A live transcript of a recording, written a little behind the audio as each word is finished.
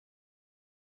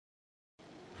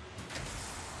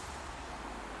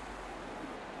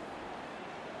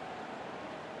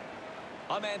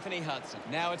I'm Anthony Hudson.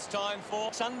 Now it's time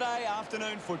for Sunday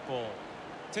afternoon football.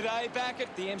 Today back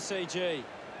at the MCG.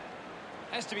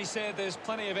 Has to be said, there's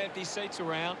plenty of empty seats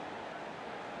around.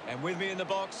 And with me in the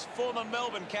box, former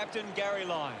Melbourne captain Gary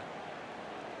Lyon.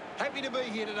 Happy to be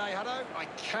here today, Hutto. I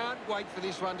can't wait for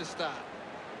this one to start.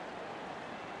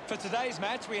 For today's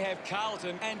match, we have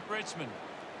Carlton and Richmond.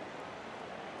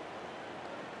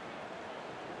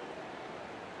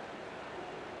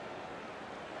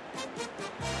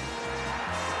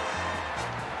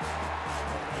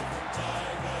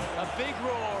 A big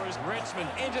roar as Richmond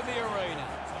enter the arena.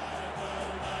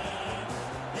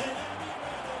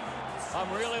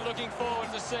 I'm really looking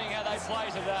forward to seeing how they play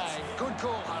today. Good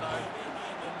call, Hutto.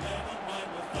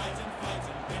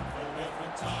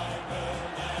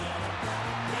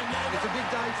 It's a big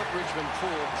day for Richmond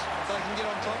forwards. If they can get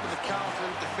on top of the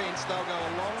Carlton defence, they'll go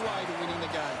a long way to winning the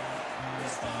game.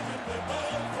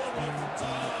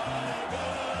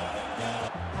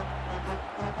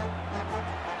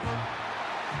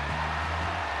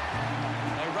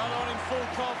 They run on in full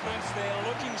confidence. They're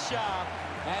looking sharp,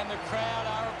 and the crowd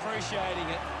are appreciating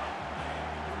it.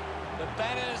 The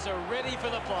banners are ready for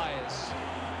the players.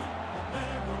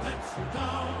 Never lets you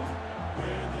down. We're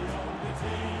the only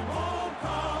team on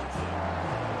Carlton.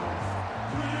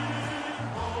 We're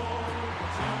all the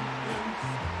champions.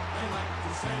 They like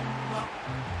to send up.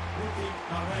 We'll keep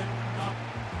our head up.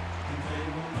 And they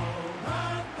will know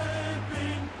that they've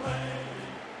been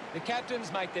played. The captains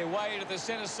make their way to the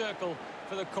centre circle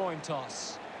for the coin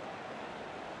toss.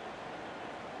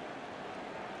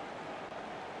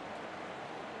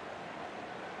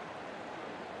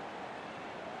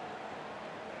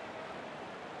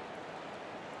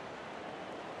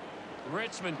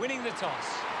 Richmond winning the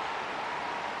toss.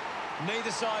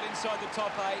 Neither side inside the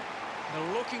top 8.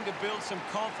 They're looking to build some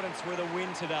confidence with a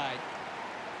win today.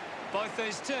 Both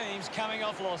these teams coming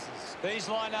off losses. These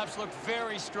lineups look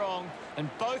very strong, and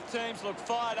both teams look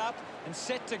fired up and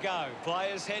set to go.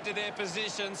 Players head to their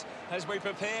positions as we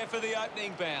prepare for the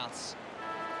opening bounce.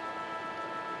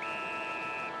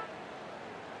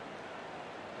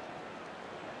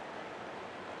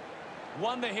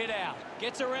 Won the hit out.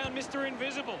 Gets around Mr.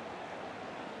 Invisible.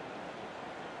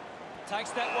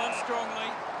 Takes that one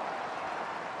strongly.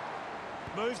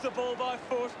 Moves the ball by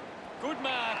foot. Good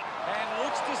mark. And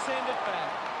looks to send it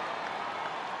back.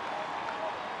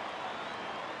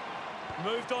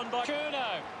 Moved on by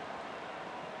Curnow.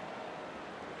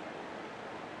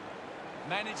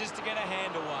 Manages to get a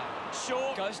hand away.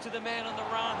 Shaw goes to the man on the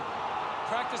run.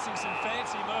 Practicing some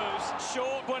fancy moves.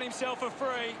 Shaw won himself a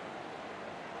free.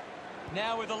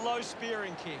 Now with a low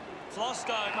spearing kick.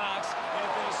 Flostone marks in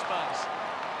a bit of space.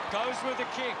 Goes with the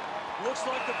kick. Looks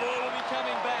like the ball will be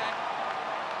coming back.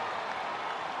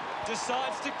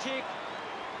 Decides to kick.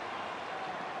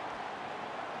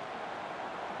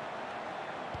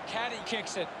 Caddy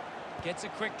kicks it. Gets a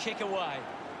quick kick away.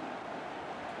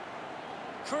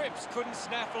 Cripps couldn't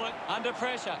snaffle it under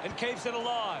pressure and keeps it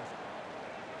alive.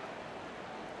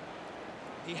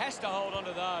 He has to hold on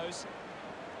to those.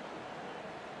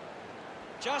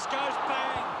 Just goes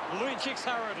bang. Louis kicks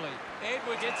hurriedly.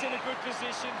 Edward gets in a good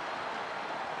position.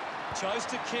 Chose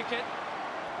to kick it.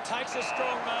 Takes a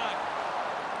strong mark.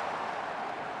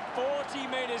 40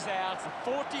 metres out.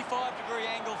 45-degree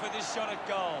angle for this shot at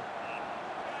goal.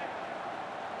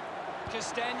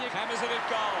 Castagna hammers it at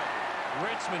goal.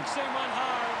 Richmond send one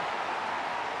home.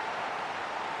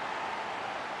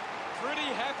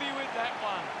 Pretty happy with that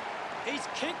one. He's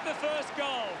kicked the first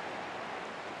goal.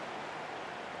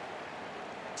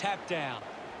 Tap down.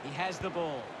 He has the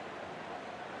ball.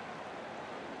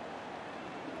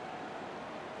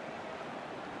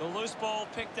 The loose ball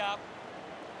picked up.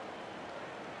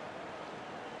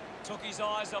 Took his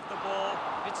eyes off the ball.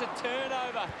 It's a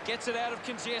turnover. Gets it out of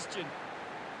congestion.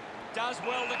 Does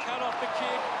well to cut off the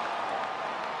kick.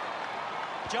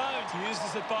 Jones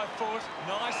uses it by foot.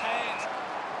 Nice hands.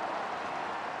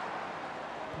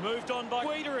 Moved on by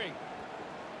Wiedering.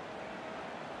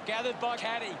 Gathered by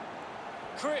Caddy.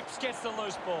 Cripps gets the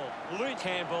loose ball. Luke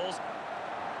handballs.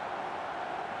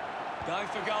 Going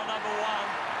for goal number 1.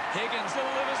 Higgins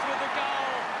delivers with the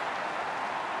goal.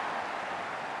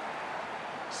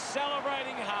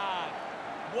 Celebrating hard.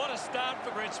 What a start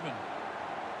for Richmond.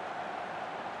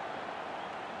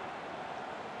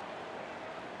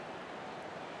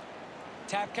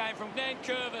 Tap came from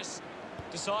Nankervis.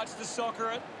 Decides to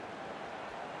soccer it.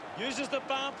 Uses the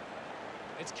bump.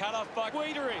 It's cut off by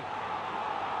Wiedering.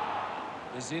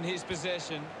 Is in his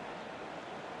possession.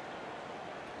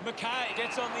 McKay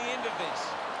gets on the end of this.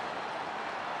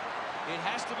 It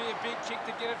has to be a big kick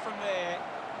to get it from there.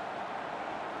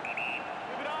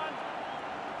 Move it on.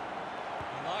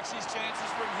 marks his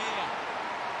chances from here.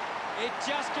 It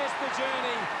just gets the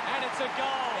journey, and it's a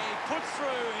goal. He puts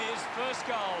through his first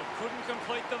goal. Couldn't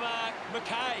complete the mark.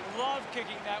 McKay loved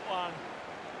kicking that one.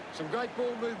 Some great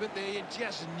ball movement there. You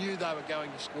just knew they were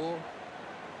going to score.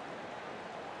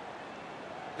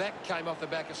 That came off the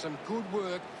back of some good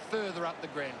work further up the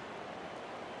ground.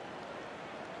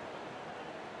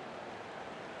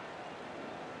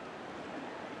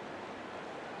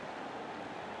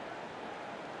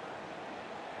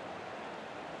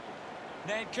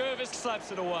 Nankervis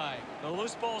slaps it away. The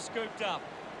loose ball scooped up.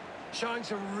 Showing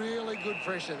some really good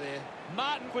pressure there.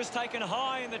 Martin was taken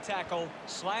high in the tackle.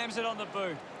 Slams it on the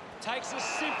boot. Takes a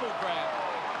simple grab.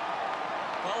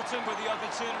 Carlton with the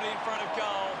opportunity in front of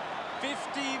goal.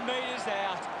 50 metres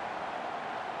out.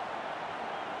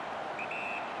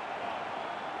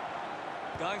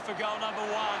 Going for goal number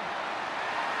one.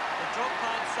 The drop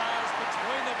punt sails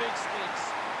between the big sticks.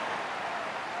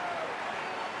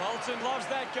 Carlton loves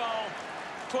that goal.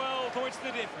 12 points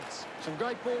the difference. Some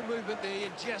great ball movement there.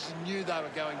 You just knew they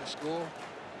were going to score.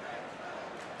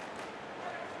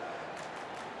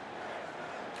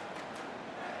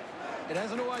 It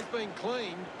hasn't always been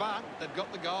clean, but they've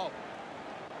got the goal.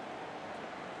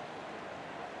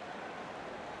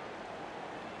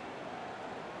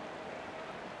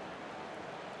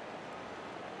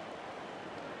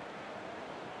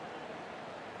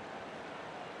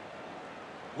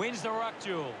 Wins the ruck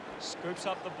duel. Scoops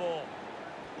up the ball.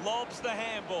 Lobs the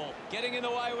handball. Getting in the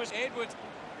way was Edwards.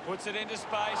 Puts it into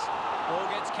space. Ball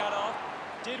gets cut off.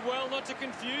 Did well not to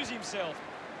confuse himself.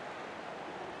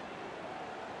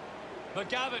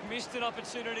 McGovern missed an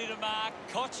opportunity to mark.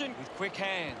 Cochin with quick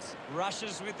hands.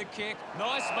 Rushes with the kick.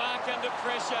 Nice mark under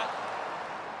pressure.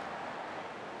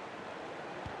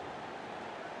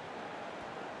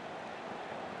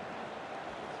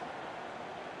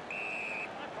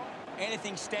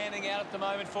 Anything standing out at the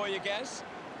moment for you, Gaz?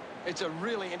 It's a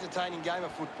really entertaining game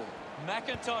of football.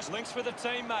 McIntosh links with a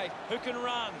teammate who can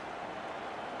run.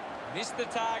 Missed the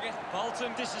target.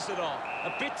 Bolton dishes it on.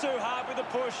 A bit too hard with the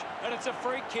push, and it's a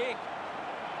free kick.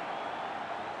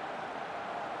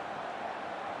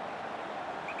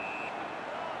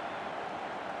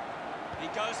 He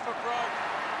goes for broke.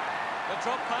 The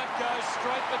drop punt goes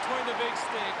straight between the big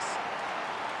sticks.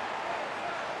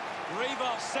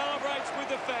 Reebok celebrates with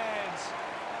the fans.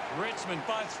 Richmond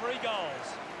by 3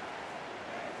 goals.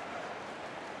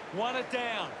 Won it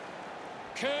down.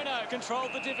 Curnow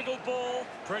controlled the difficult ball.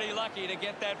 Pretty lucky to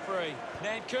get that free.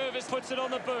 Nankervis puts it on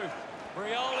the boot.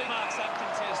 Brioli marks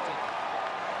uncontested.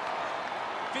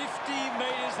 50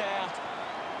 metres out.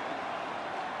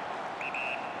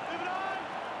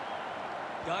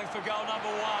 Going for goal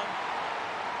number one.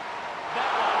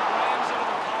 That one rams into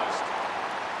the post.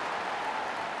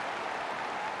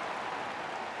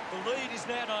 The lead is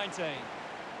now 19.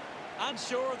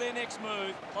 Unsure of their next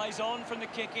move. Plays on from the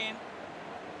kick in.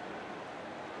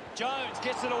 Jones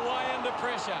gets it away under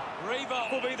pressure.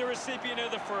 Reebok will be the recipient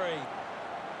of the free.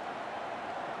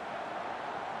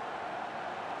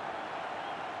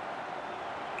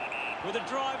 With a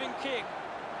driving kick.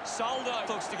 Soldo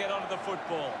looks to get onto the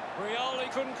football. Brioli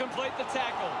couldn't complete the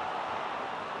tackle.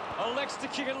 Elects to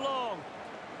kick it long.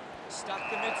 Stuck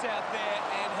the mitts out there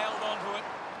and held onto it.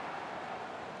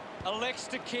 Elects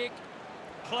to kick.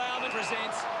 Plowman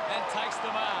presents and takes the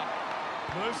mark.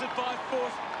 Moves it by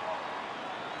foot.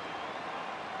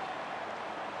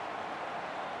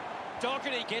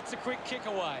 Doherty gets a quick kick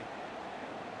away.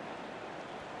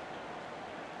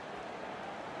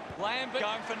 Lambert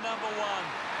going for number one.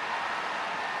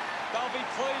 They'll be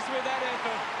pleased with that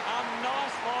effort. A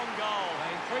nice long goal.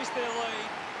 They increase their lead.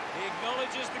 He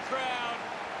acknowledges the crowd.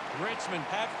 Richmond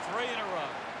have 3 in a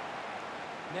row.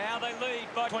 Now they lead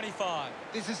by 25.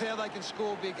 This is how they can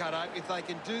score big, Hutto. If they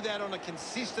can do that on a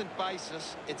consistent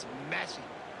basis, it's massive.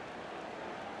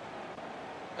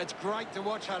 It's great to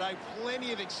watch, Hutto.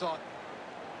 Plenty of excitement.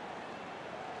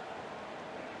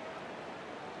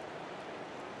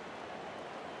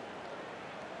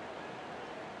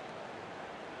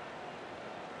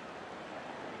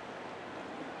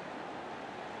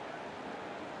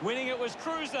 Winning it was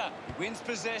Cruiser. He wins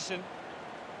possession.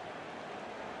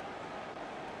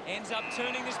 Ends up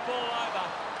turning this ball over.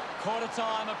 Quarter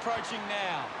time approaching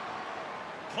now.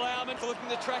 Plowman looking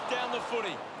to track down the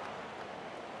footy.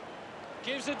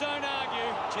 Gives a don't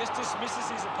argue. Just dismisses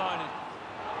his opponent.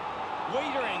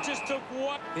 Wiedering just took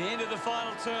what? The end of the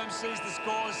final term sees the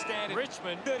scores stand at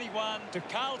Richmond 31 to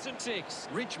Carlton 6.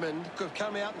 Richmond could have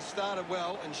come out and started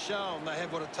well and shown they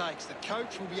have what it takes. The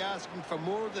coach will be asking for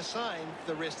more of the same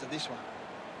for the rest of this one.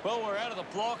 Well, we're out of the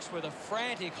blocks with a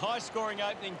frantic, high-scoring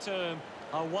opening term.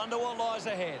 I wonder what lies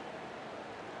ahead.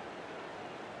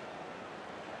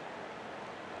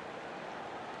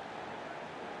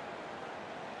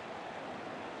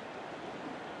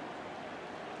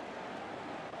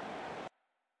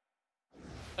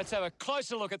 Let's have a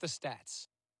closer look at the stats.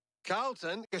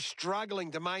 Carlton are struggling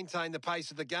to maintain the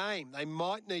pace of the game. They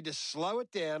might need to slow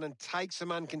it down and take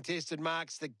some uncontested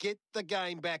marks to get the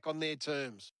game back on their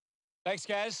terms. Thanks,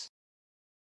 Gaz.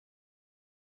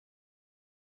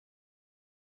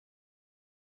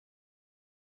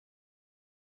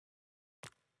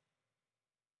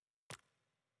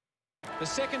 The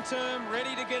second term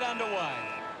ready to get underway.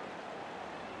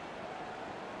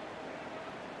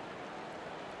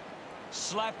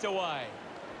 Slapped away.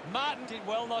 Martin did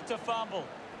well not to fumble.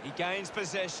 He gains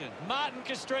possession. Martin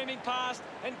is streaming past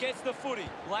and gets the footy.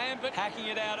 Lambert hacking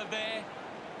it out of there.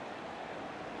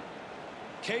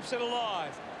 Keeps it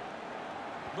alive.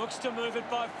 Looks to move it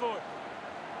by foot.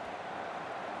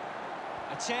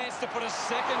 A chance to put a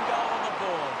second goal on the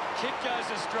board. Kick goes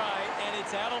astray and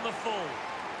it's out on the full.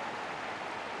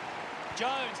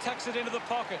 Jones tucks it into the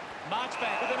pocket.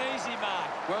 Marchbank with an easy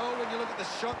mark. Well, when you look at the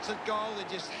shots at goal, there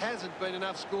just hasn't been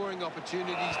enough scoring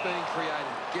opportunities being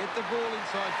created. Get the ball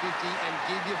inside 50 and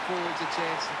give your forwards a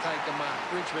chance to take a mark.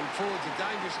 Richmond forwards are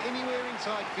dangerous anywhere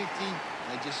inside 50.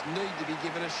 They just need to be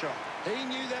given a shot. He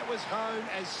knew that was home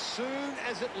as soon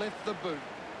as it left the boot.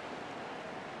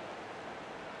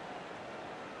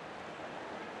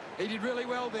 He did really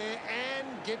well there and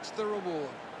gets the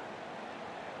reward.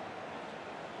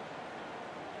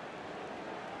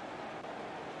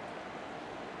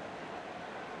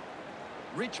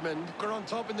 Richmond are on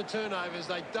top in the turnovers.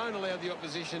 They don't allow the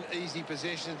opposition easy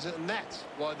possessions, and that's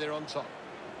why they're on top.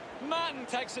 Martin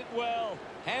takes it well.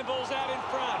 Handball's out in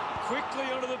front. Quickly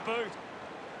onto the boot.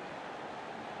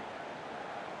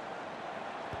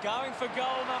 Going for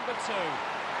goal number 2.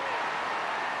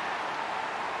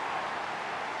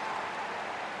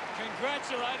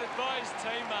 Congratulated by his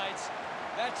teammates.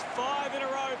 That's 5 in a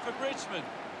row for Richmond.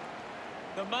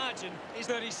 The margin is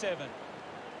 37.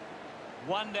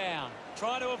 One down.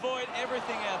 Trying to avoid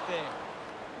everything out there.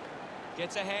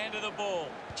 Gets a hand of the ball.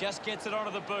 Just gets it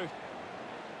onto the boot.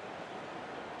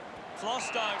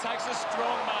 Flostone takes a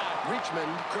strong mark. Richmond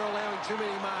are allowing too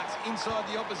many marks inside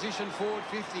the opposition forward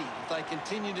 50. If they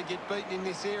continue to get beaten in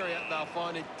this area, they'll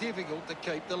find it difficult to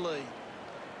keep the lead.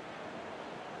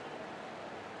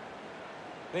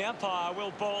 The umpire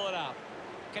will ball it up.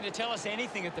 Can you tell us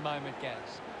anything at the moment,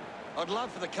 Gaz? I'd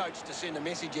love for the coach to send a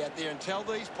message out there and tell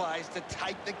these players to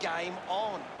take the game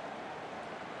on.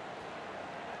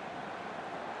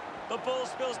 The ball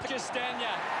spills to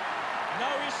Castagna.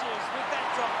 No issues with that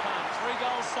drop punt. 3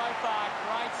 goals so far.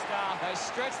 Great start. They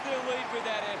stretch their lead with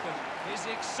that effort. He's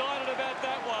excited about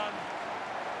that one.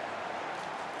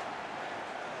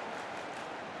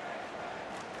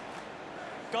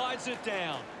 Guides it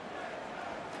down.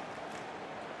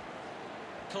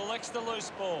 Collects the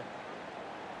loose ball.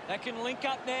 They can link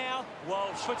up now.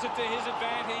 Walsh puts it to his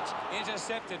advantage.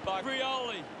 Intercepted by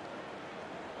Rioli.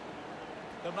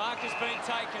 The mark has been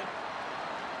taken.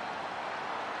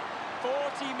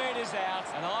 40 metres out.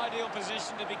 An ideal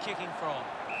position to be kicking from.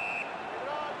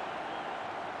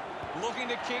 Looking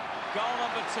to kick goal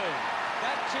number 2.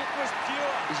 That kick was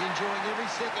pure. He's enjoying every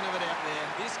second of it out there.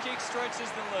 This kick stretches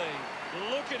the lead.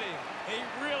 Look at him. He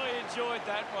really enjoyed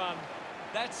that one.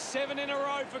 That's 7 in a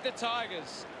row for the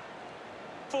Tigers.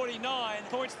 49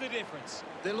 points the difference.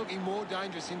 They're looking more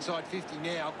dangerous inside 50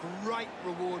 now. Great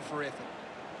reward for effort.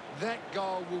 That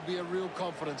goal will be a real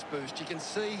confidence boost. You can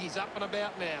see he's up and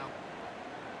about now.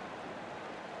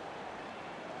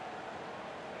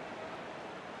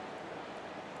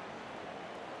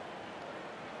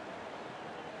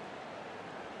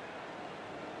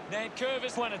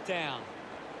 Nankervis won it down.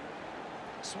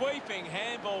 Sweeping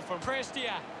handball from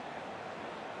Prestia.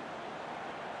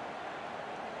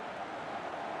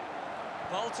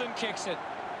 Bolton kicks it.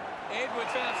 Edward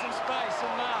found some space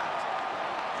and marked.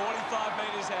 45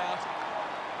 metres out.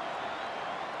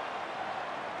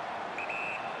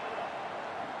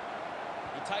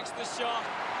 He takes the shot.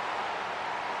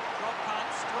 Drop punt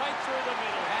straight through the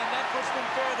middle. And that puts them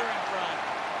further in front.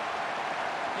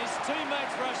 His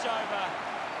teammates rush over.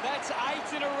 That's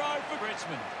 8 in a row for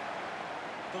Richmond.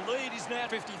 The lead is now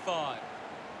 55.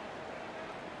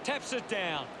 Taps it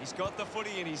down. He's got the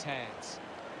footy in his hands.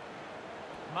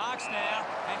 Marks now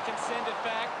and can send it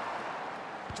back.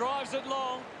 Drives it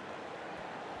long.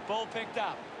 Ball picked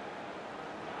up.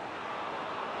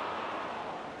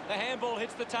 The handball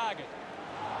hits the target.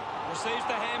 Receives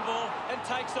the handball and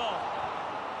takes off.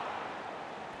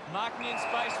 Marking in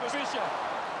space for Fisher.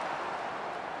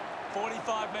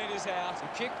 45 metres out. The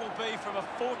kick will be from a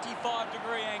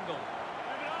 45-degree angle.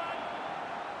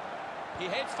 He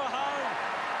heads for home.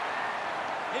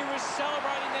 He was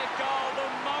celebrating that goal the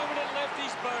moment it left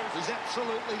his boot. He's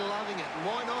absolutely loving it, and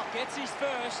why not? Gets his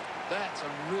first. That's a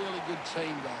really good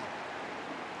team goal.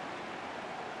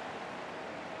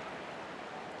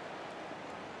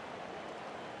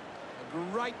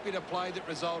 A great bit of play that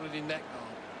resulted in that goal.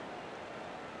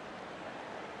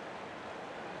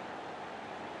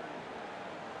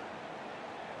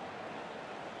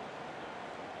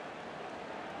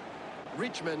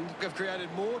 Richmond have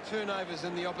created more turnovers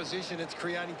than the opposition. It's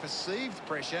creating perceived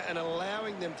pressure and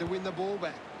allowing them to win the ball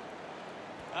back.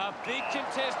 A big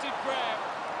contested grab.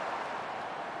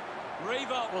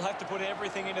 Revolt will have to put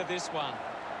everything into this one.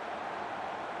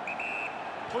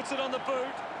 Puts it on the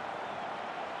boot.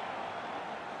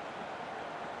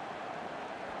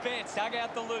 Betts dug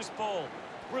out the loose ball.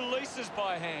 Releases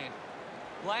by hand.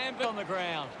 Lambert on the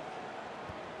ground.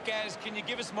 Gaz, can you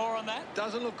give us more on that?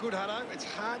 Doesn't look good, Hutto. It's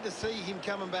hard to see him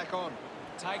coming back on.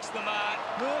 Takes the mark.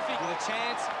 Murphy with a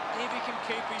chance if he can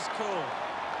keep his cool.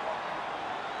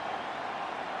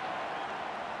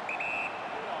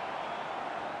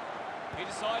 He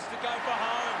decides to go for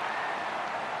home.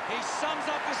 He sums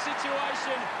up the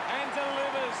situation and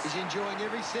delivers. He's enjoying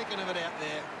every second of it out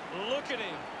there. Look at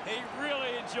him. He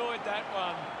really enjoyed that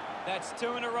one. That's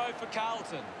 2 in a row for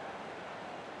Carlton.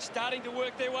 Starting to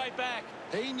work their way back.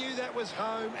 He knew that was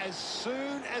home as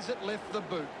soon as it left the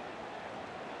boot.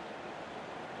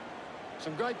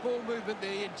 Some great ball movement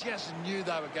there. You just knew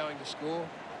they were going to score.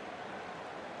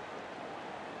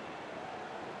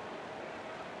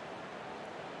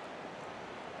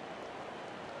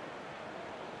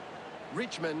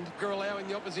 Richmond are allowing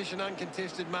the opposition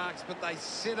uncontested marks, but they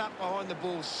set up behind the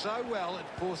ball so well it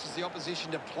forces the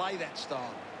opposition to play that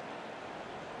style.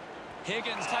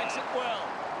 Higgins takes it well.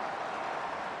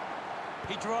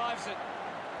 He drives it.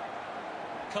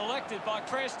 Collected by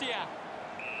Prestia.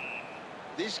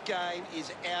 This game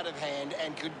is out of hand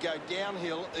and could go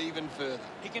downhill even further.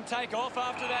 He can take off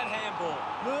after that handball.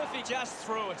 Murphy just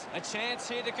threw it. A chance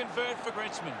here to convert for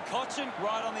Richmond. Cochin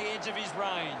right on the edge of his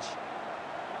range.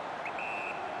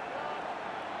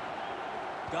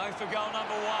 Going for goal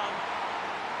number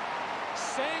 1.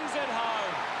 Sends it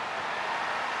home.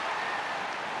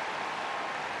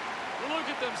 Look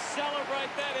at them celebrate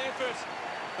that effort.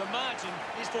 The margin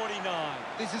is 49.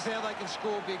 This is how they can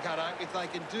score big, Hutto. If they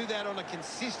can do that on a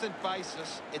consistent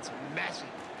basis, it's massive.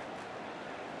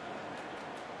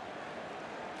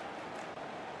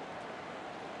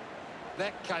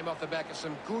 That came off the back of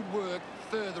some good work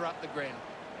further up the ground.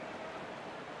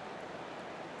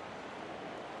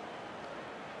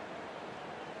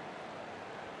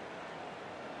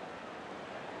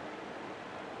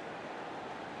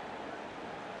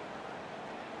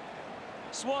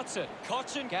 Swats it.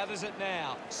 Cochin gathers it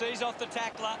now. Sees off the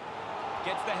tackler.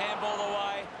 Gets the handball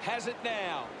away. Has it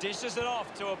now. Dishes it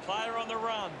off to a player on the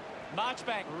run.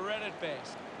 Marchbank read it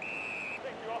best.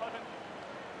 Thank you, Ivan.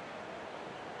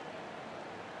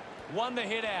 Won the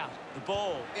hit out. The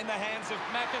ball in the hands of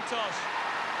McIntosh.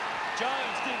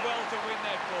 Jones did well to win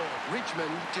that ball.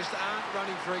 Richmond just aren't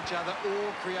running for each other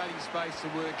or creating space to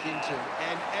work into.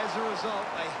 And as a result,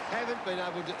 they haven't been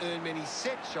able to earn many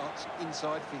set shots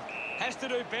inside 50. Has to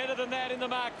do better than that in the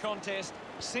mark contest.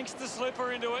 Sinks the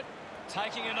slipper into it.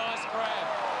 Taking a nice grab.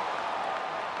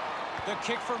 The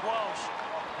kick from Walsh.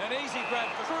 An easy grab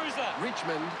for Cruiser.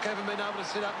 Richmond haven't been able to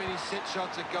set up many set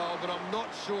shots at goal, but I'm not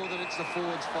sure that it's the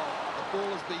forward's fault. The ball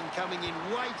has been coming in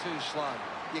way too slow.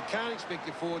 You can't expect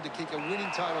your forward to kick a winning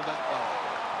total that way.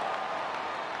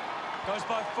 Goes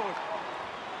by foot.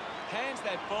 Hands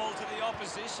that ball to the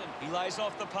opposition. He lays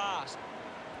off the pass.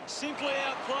 Simply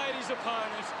outplayed his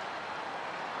opponent.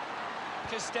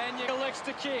 Castagna elects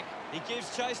to kick. He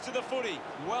gives chase to the footy.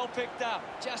 Well picked up.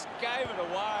 Just gave it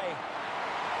away.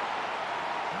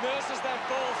 Nurses that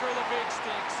ball through the big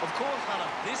sticks. Of course, Hunter.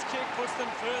 This kick puts them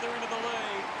further into the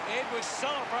lead. Edwards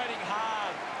celebrating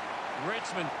hard.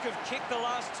 Richmond have kicked the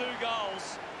last 2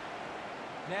 goals.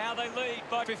 Now they lead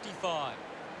by 55.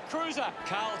 Cruiser.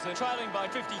 Carlton trailing by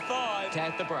 55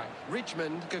 at the break.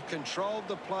 Richmond have controlled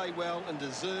the play well and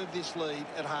deserve this lead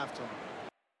at halftime.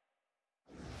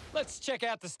 Let's check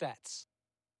out the stats.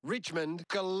 Richmond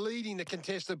are leading the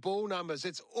contested ball numbers.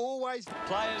 It's always...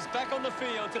 Players back on the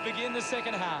field to begin the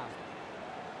second half.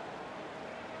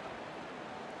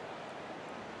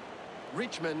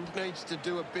 Richmond needs to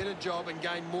do a better job and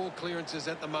gain more clearances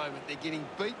at the moment. They're getting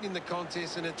beaten in the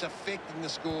contest and it's affecting the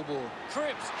scoreboard.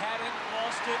 Cripps had it,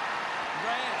 lost it.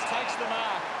 Rance takes the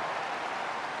mark.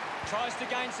 Tries to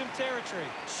gain some territory.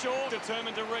 Shaw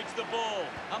determined to reach the ball.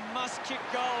 A must-kick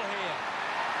goal here.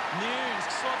 News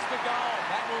slots the goal.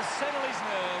 That will settle his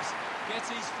nerves.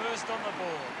 Gets his first on the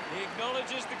ball. He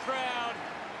acknowledges the crowd.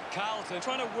 Carlton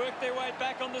trying to work their way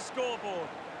back on the scoreboard.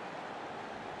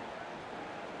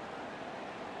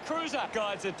 Cruiser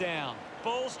guides it down.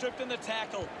 Ball stripped in the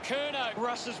tackle. Curnow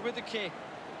rushes with the kick.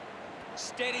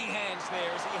 Steady hands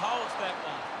there as he holds that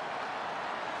one.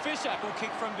 Fisher will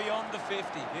kick from beyond the 50.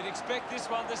 You'd expect this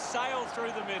one to sail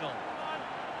through the middle.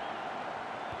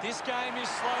 This game is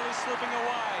slowly slipping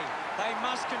away. They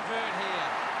must convert here.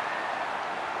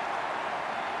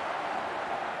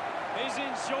 He's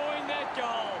enjoying that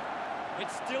goal.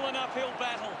 It's still an uphill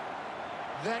battle.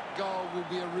 That goal will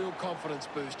be a real confidence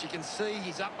boost. You can see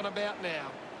he's up and about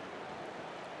now.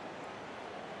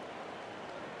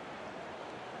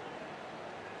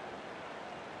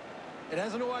 It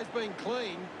hasn't always been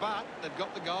clean, but they've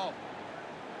got the goal.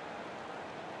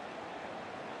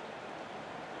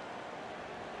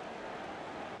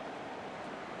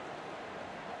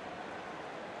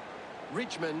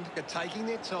 Richmond are taking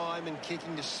their time and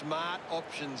kicking to smart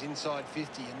options inside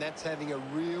 50, and that's having a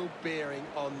real bearing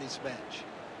on this match.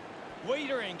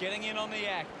 Wiedering getting in on the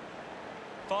act.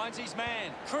 Finds his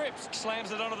man. Cripps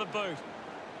slams it onto the boot.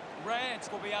 Rance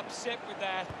will be upset with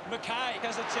that. McKay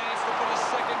has a chance to put a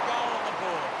second goal on the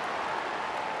board.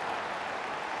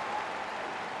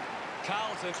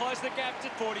 Carlton close the gap to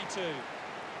 42.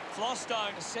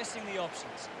 Flostone assessing the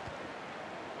options.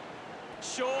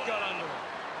 Shaw got under it.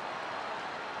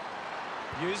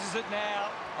 Uses it now.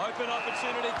 Open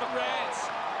opportunity for Rance.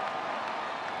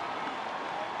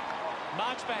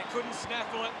 Marchbank couldn't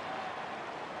snaffle it.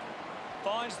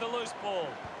 Finds the loose ball.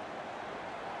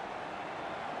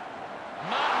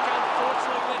 Mark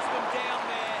unfortunately lets them down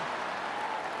there.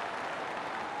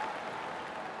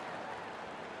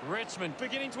 Richmond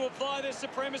beginning to apply their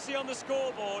supremacy on the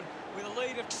scoreboard with a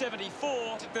lead of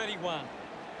 74-31.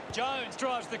 Jones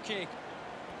drives the kick.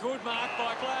 Good mark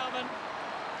by Glauman.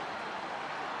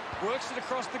 Works it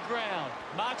across the ground.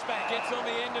 Marchbank gets on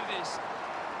the end of this.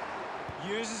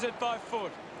 Uses it by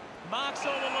foot. Marks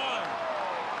all alone.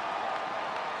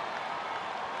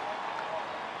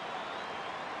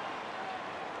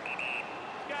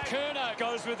 Curnow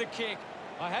goes with the kick.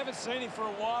 I haven't seen him for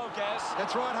a while, Gaz.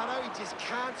 That's right, Hutto. He just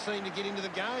can't seem to get into the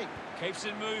game. Keeps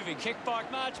it moving. Kick by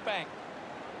Marchbank.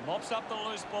 Mops up the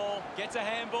loose ball. Gets a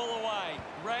handball away.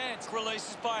 Rance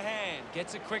releases by hand.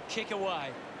 Gets a quick kick away.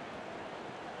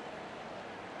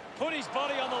 Put his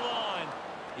body on the line.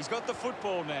 He's got the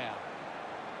football now.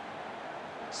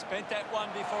 Spent that one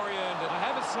before he earned it. I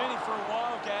haven't seen him for a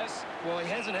while, Gaz. Well, he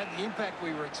hasn't had the impact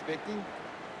we were expecting.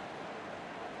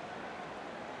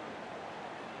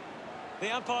 The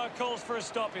umpire calls for a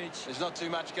stoppage. There's not too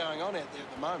much going on out there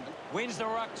at the moment. Wins the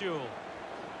ruck duel.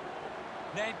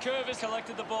 Nankervis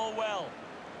collected the ball well.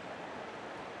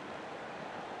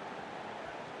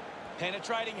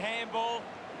 Penetrating handball.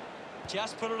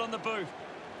 Just put it on the boot.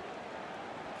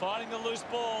 Finding the loose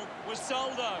ball was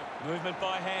Soldo. Movement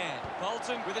by hand.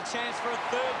 Bolton with a chance for a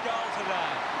third goal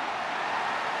today.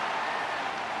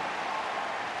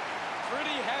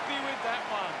 Pretty happy with that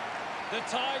one. The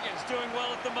Tigers doing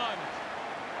well at the moment.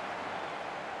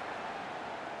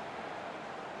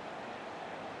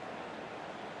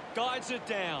 Guides it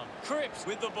down. Cripps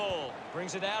with the ball.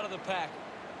 Brings it out of the pack.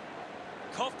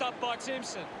 Coughed up by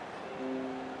Simpson.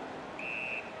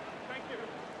 Thank you.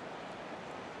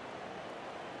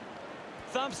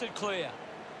 Thumps it clear.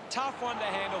 Tough one to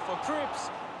handle for Cripps.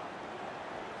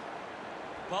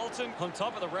 Bolton on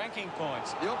top of the ranking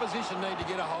points. The opposition need to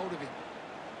get a hold of him.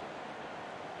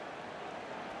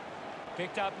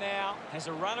 Picked up now. Has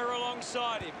a runner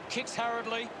alongside him. Kicks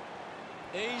hurriedly.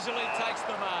 Easily takes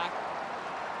the mark.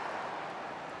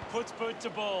 Puts boot to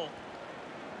ball.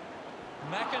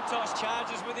 McIntosh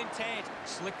charges with intent.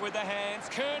 Slick with the hands.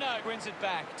 Curnow wins it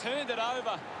back. Turned it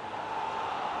over.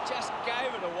 Just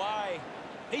gave it away.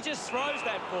 He just throws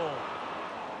that ball.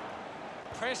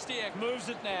 Prestiak moves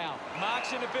it now.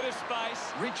 Marks in a bit of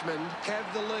space. Richmond have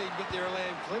the lead, but they're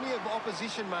allowing plenty of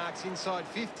opposition marks inside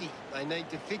 50. They need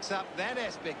to fix up that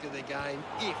aspect of their game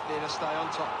if they're to stay on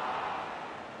top.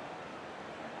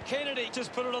 Kennedy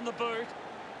just put it on the boot.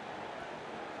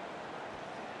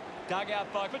 Dug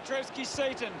out by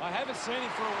Petrevski-Seaton. I haven't seen him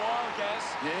for a while, Gaz.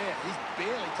 Yeah, he's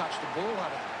barely touched the ball,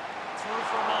 Hutto. Through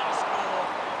for a minor score.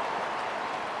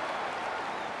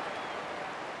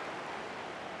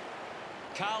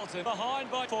 Carlton behind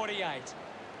by 48.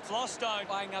 Flostone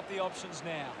playing up the options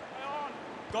now.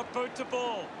 Got boot to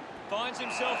ball. Finds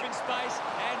himself in space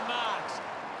and marks.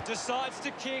 Decides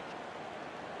to kick.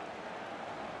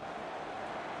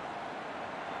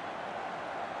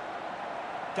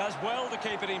 Does well to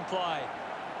keep it in play.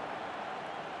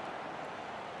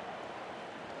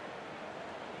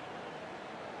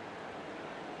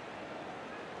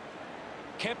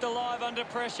 Kept alive under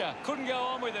pressure. Couldn't go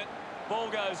on with it. Ball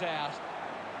goes out.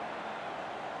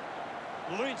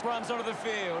 Lynch runs onto the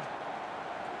field.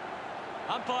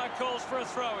 Umpire calls for a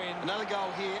throw-in. Another goal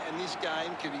here, and this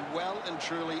game could be well and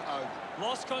truly over.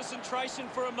 Lost concentration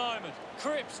for a moment.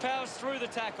 Cripps powers through the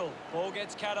tackle. Ball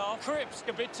gets cut off. Cripps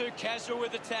a bit too casual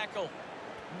with the tackle.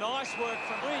 Nice work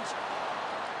from Lynch.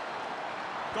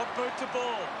 Got boot to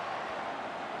ball.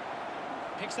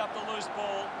 Picks up the loose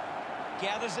ball.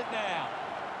 Gathers it now.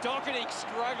 Doherty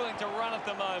struggling to run at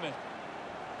the moment.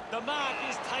 The mark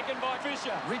is taken by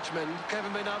Fisher. Richmond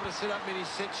haven't been able to set up many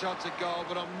set shots at goal,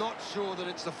 but I'm not sure that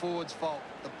it's the forward's fault.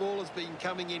 The ball has been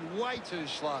coming in way too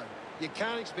slow. You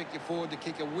can't expect your forward to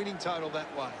kick a winning total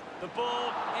that way. The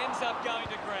ball ends up going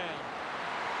to ground.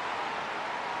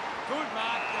 Good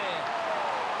mark there.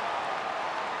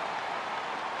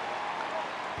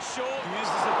 Short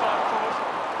uses it by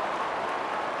foot.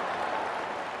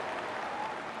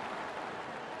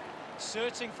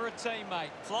 Searching for a teammate.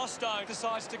 Flostone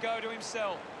decides to go to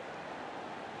himself.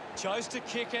 Chose to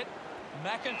kick it.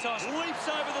 McIntosh leaps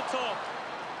over the top.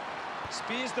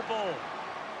 Spears the ball.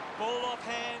 Ball off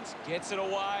hands. Gets it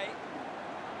away.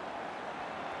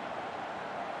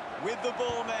 With the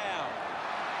ball now.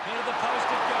 Into the post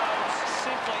it goes.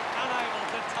 Simply unable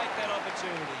to take that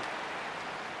opportunity.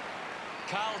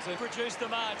 Carlton produced the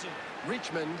margin.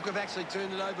 Richmond have actually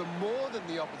turned it over more than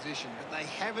the opposition, but they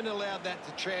haven't allowed that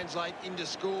to translate into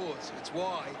scores. It's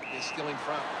why they're still in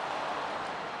front.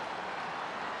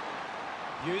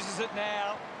 Uses it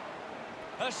now.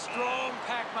 A strong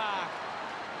pack mark.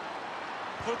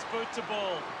 Puts boot to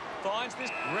ball. Finds this.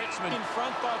 Richmond in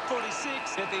front by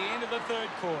 46 at the end of the third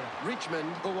quarter. Richmond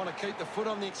will want to keep the foot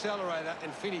on the accelerator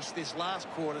and finish this last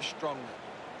quarter strongly.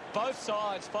 Both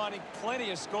sides finding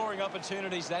plenty of scoring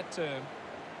opportunities that term.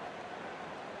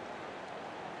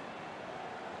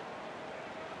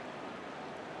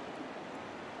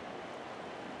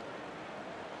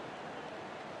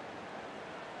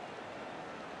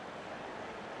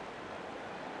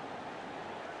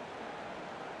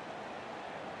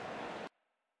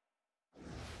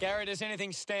 Gary, does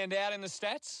anything stand out in the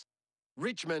stats?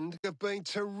 Richmond have been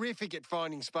terrific at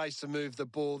finding space to move the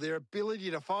ball. Their ability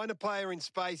to find a player in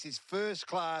space is first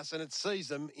class, and it sees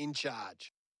them in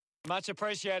charge. Much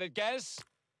appreciated, Gaz.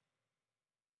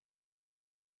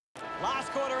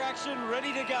 Last quarter action,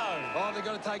 ready to go. Oh, they've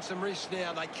got to take some risks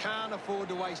now. They can't afford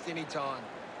to waste any time.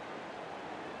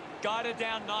 Guided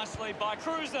down nicely by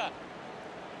Cruiser.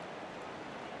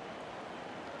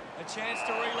 A chance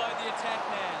to reload the attack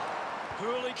now.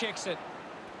 Hooley kicks it.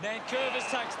 Nankervis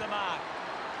takes the mark.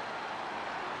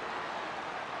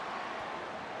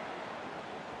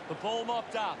 The ball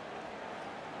mopped up.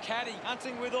 Caddy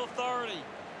hunting with authority.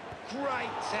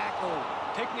 Great tackle.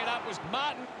 Picking it up was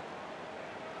Martin.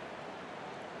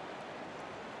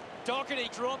 Doherty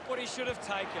dropped what he should have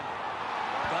taken.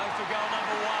 Going for goal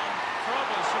number one.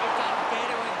 Probably should have done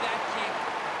better with that kick.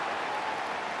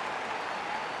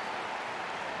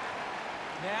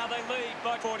 Now they lead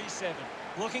by 47.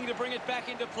 Looking to bring it back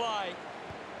into play.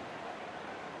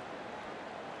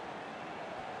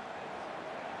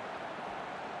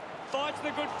 Fights the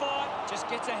good fight. Just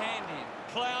gets a hand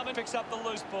in. Plowman picks up the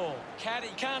loose ball. Caddy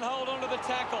can't hold on to the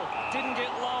tackle. Didn't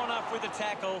get low enough with the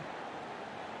tackle.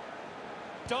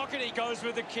 Doherty goes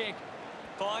with the kick.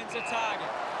 Finds a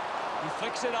target. He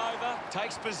flicks it over.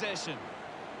 Takes possession.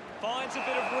 Finds a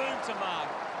bit of room to mark.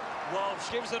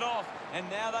 Walsh gives it off, and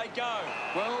now they go.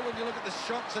 Well, when you look at the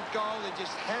shots at goal, there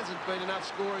just hasn't been enough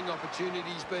scoring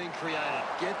opportunities being created.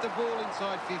 Get the ball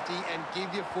inside 50 and give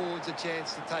your forwards a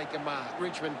chance to take a mark.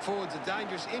 Richmond forwards are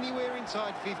dangerous anywhere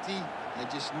inside 50. They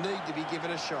just need to be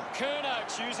given a shot. Curnow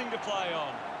choosing to play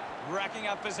on. Racking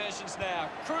up possessions now.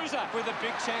 Cruiser with a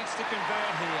big chance to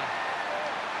convert here.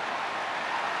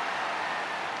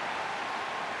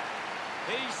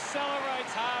 He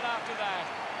celebrates hard after that.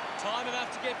 Time enough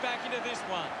to get back into this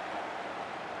one.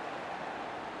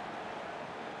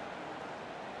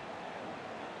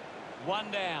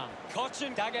 One down.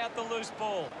 Cochin dug out the loose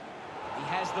ball. He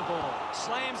has the ball.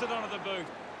 Slams it onto the boot.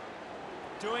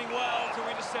 Doing well to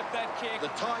intercept that kick. The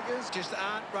Tigers just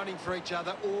aren't running for each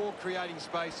other or creating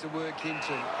space to work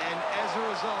into. And as a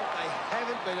result, they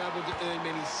haven't been able to earn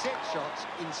many set shots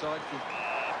inside 50.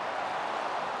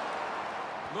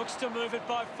 Looks to move it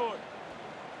by foot.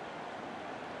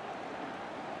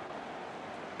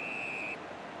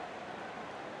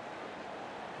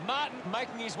 Martin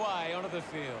making his way onto the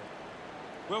field.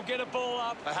 We'll get a ball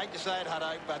up. I hate to say it,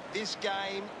 Hutto, but this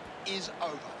game is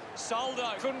over.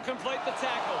 Soldo couldn't complete the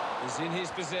tackle. Is in his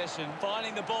possession,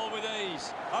 finding the ball with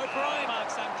ease. O'Brien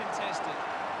marks uncontested.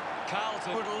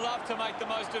 Carlton would love to make the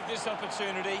most of this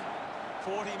opportunity.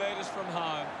 40 metres from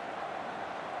home.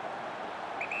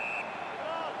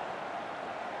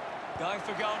 Going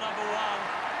for goal number one.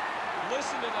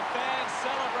 Listen to the fans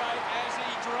celebrate as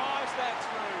he drives that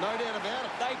through. No doubt about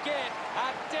it. They get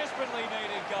a desperately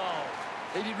needed goal.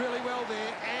 He did really well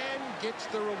there and gets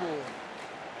the reward.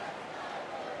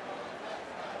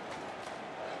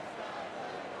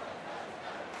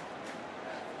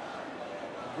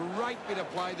 Great bit of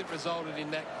play that resulted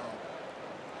in that goal.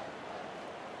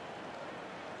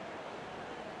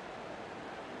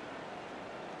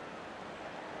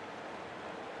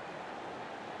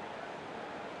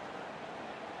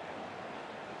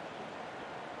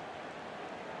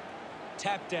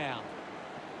 Tap down.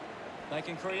 They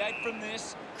can create from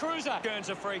this. Cruiser earns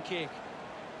a free kick.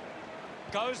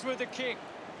 Goes with the kick.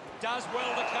 Does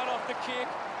well to cut off the kick.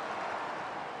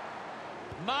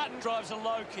 Martin drives a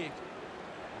low kick.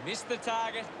 Missed the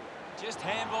target. Just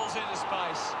handballs into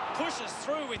space. Pushes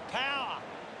through with power.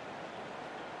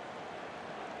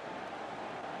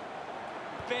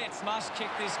 Betts must kick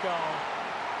this goal.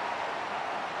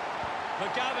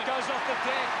 McGovern goes off the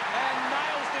deck and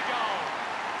nails the goal.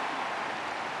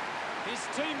 His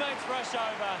teammates rush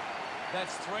over.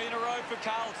 That's 3 in a row for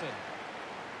Carlton.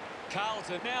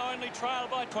 Carlton now only trail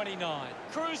by 29.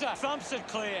 Cruiser thumps it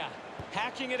clear.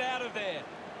 Hacking it out of there.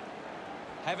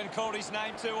 Haven't called his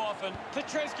name too often.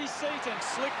 Petreski-Seaton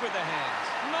slick with the hands.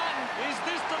 Martin, is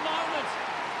this the moment?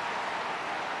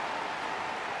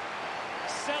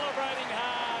 Celebrating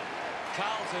hard.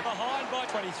 Carlton behind by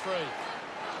 23.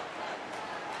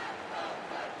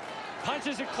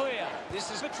 Punches it clear. This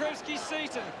is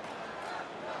Petreski-Seaton.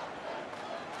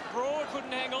 Broad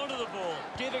couldn't hang on to the ball.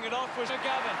 Giving it off was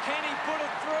McGovern. Can he put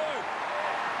it through?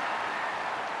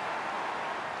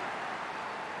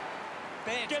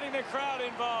 Ben getting the crowd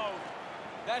involved.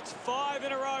 That's 5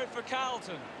 in a row for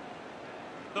Carlton.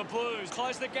 The Blues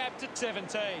close the gap to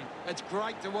 17. It's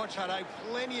great to watch, Hutto.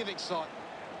 Plenty of excitement.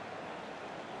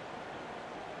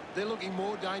 They're looking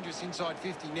more dangerous inside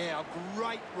 50 now.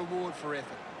 Great reward for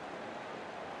effort.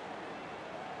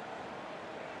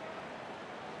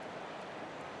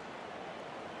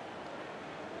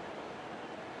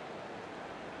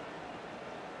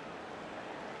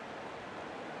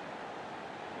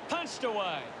 Punched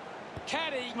away.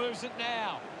 Caddy moves it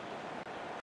now.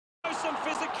 Some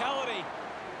physicality.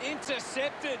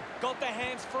 Intercepted. Got the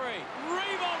hands free.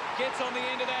 Reebok gets on the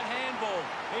end of that handball.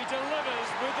 He delivers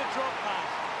with the drop pass.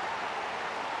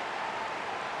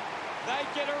 They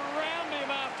get around him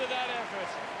after that effort.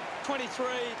 23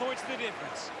 points the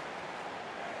difference.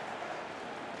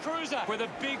 Cruiser with a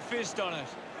big fist on it.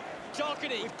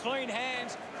 Doherty with clean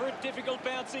hands for a difficult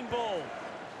bouncing ball.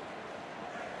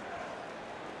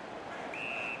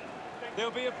 There'll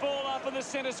be a ball up in the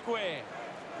centre square.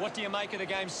 What do you make of the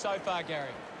game so far,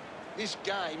 Gary? This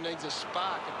game needs a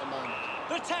spark at the moment.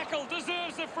 The tackle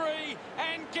deserves a free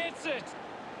and gets it.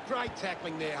 Great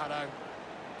tackling there, Hutto.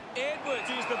 Edwards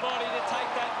used the body to take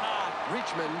that mark.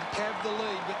 Richmond have the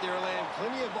lead, but they're allowing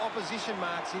plenty of opposition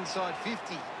marks inside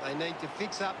 50. They need to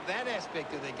fix up that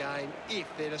aspect of their game if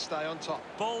they're to stay on top.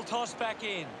 Ball tossed back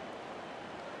in.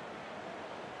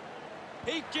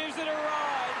 He gives it a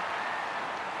ride.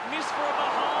 Miss for a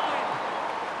behind.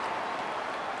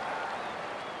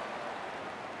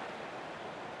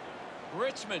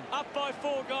 Richmond up by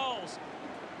 4 goals.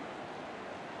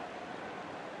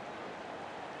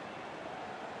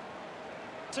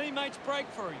 Teammates break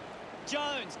for him.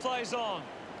 Jones plays on.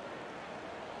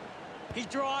 He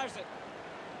drives it.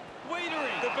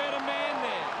 Wiedering, the better man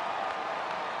there.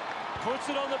 Puts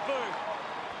it on the boot.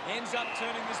 Ends up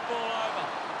turning this ball over.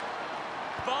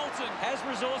 Bolton has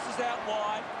resources out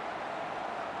wide.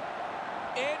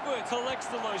 Edwards collects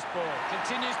the loose ball.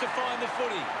 Continues to find the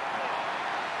footy.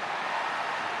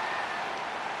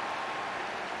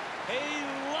 He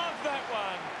loved that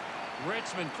one.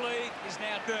 Richmond lead is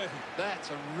now 30.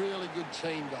 That's a really good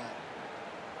team goal.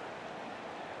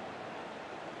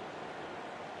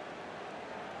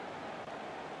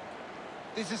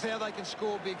 This is how they can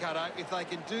score big, Hutto. If they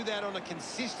can do that on a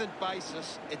consistent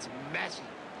basis, it's massive.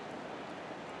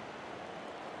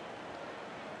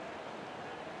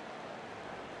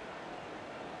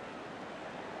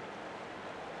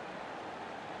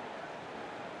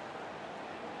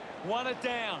 Won it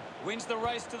down. Wins the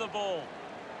race to the ball.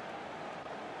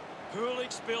 Hooley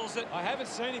spills it. I haven't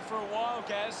seen him for a while,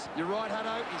 Gaz. You're right,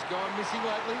 Hutto. He's gone missing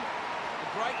lately. A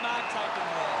great mark taken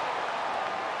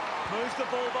there. Moves the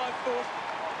ball by foot.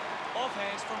 Off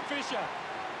hands from Fisher.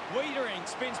 Wiedering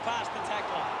spins past the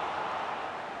tackler.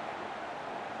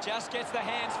 Just gets the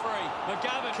hands free.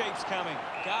 McGovern keeps coming.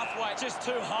 Garthwaite just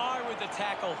too high with the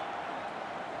tackle.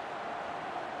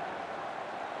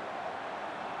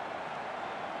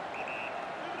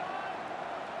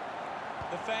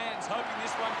 The fans hoping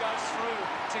this one goes through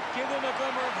to give them a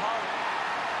glimmer of hope.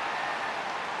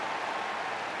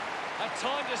 A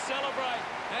time to celebrate,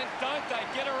 and don't they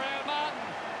get around Martin.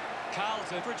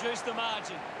 Carlton reduced the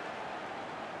margin.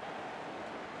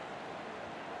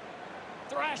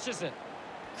 Thrashes it.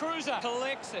 Cruiser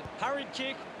collects it. Hurried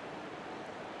kick.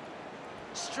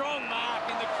 Strong mark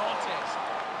in the contest.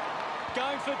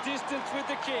 Going for distance with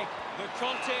the kick. The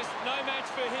contest, no match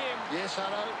for him. Yes,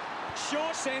 Hutto.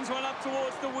 Short sends one up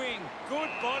towards the wing. Good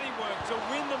body work to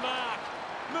win the mark.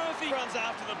 Murphy runs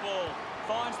after the ball.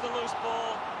 Finds the loose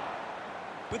ball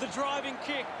with a driving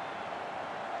kick.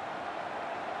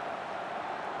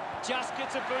 Just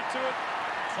gets a boot to it.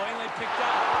 Cleanly picked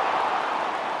up.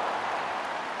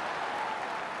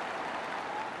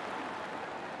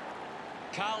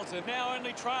 Carlton now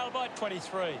only trailed by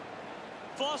 23.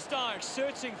 Flostone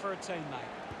searching for a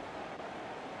teammate.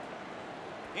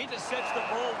 Intercepts the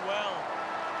ball well.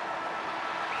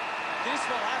 This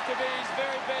will have to be his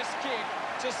very best kick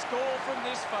to score from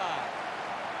this far.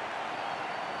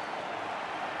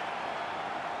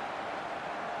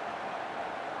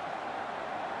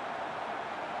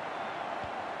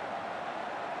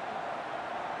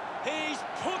 He's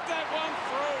put that one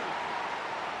through.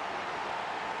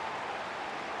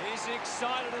 He's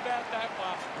excited about that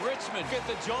one. Richmond get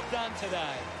the job done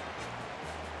today.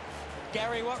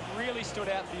 Gary, what really stood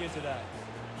out for you today?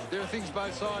 There are things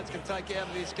both sides can take out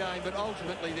of this game, but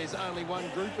ultimately there's only one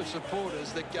group of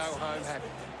supporters that go home happy.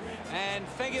 And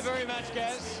thank you very much,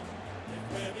 Gaz.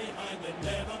 We're behind, then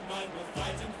never mind. We'll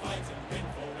fight and win,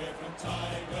 for we're from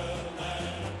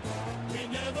Tigerland. We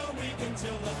never weaken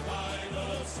till the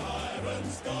final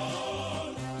siren's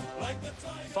gone. Like the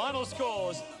final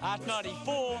scores at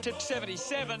 94 to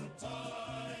 77.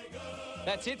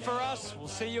 That's it for us. We'll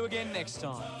see you again next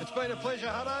time. It's been a pleasure,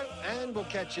 Hutto, and we'll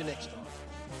catch you next time.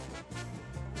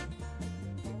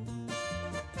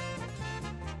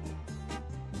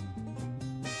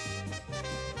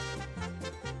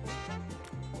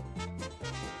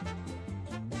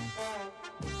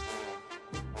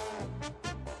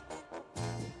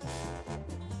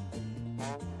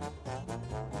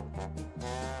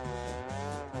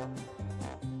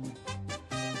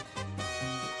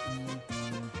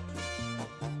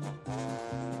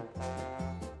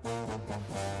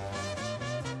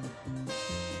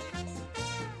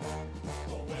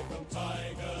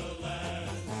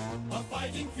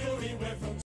 fighting fury.